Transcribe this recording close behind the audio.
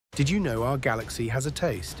Did you know our galaxy has a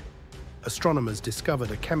taste? Astronomers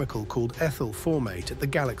discovered a chemical called ethyl formate at the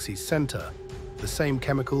galaxy's center, the same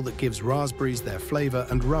chemical that gives raspberries their flavor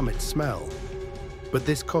and rum its smell. But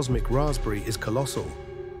this cosmic raspberry is colossal.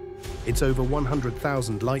 It's over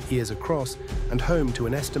 100,000 light-years across and home to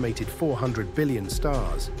an estimated 400 billion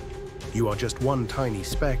stars. You are just one tiny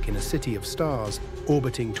speck in a city of stars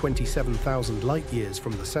orbiting 27,000 light-years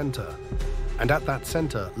from the center. And at that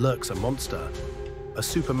center lurks a monster, a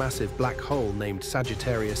supermassive black hole named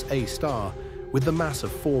Sagittarius A star with the mass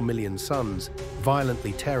of 4 million suns,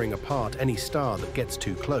 violently tearing apart any star that gets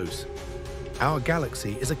too close. Our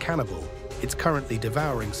galaxy is a cannibal. It's currently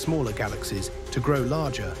devouring smaller galaxies to grow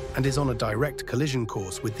larger and is on a direct collision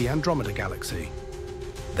course with the Andromeda galaxy.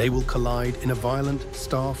 They will collide in a violent,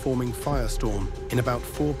 star-forming firestorm in about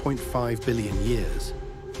 4.5 billion years.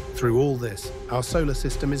 Through all this, our solar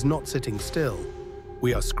system is not sitting still.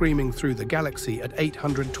 We are screaming through the galaxy at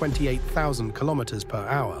 828,000 kilometers per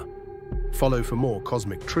hour. Follow for more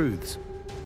cosmic truths.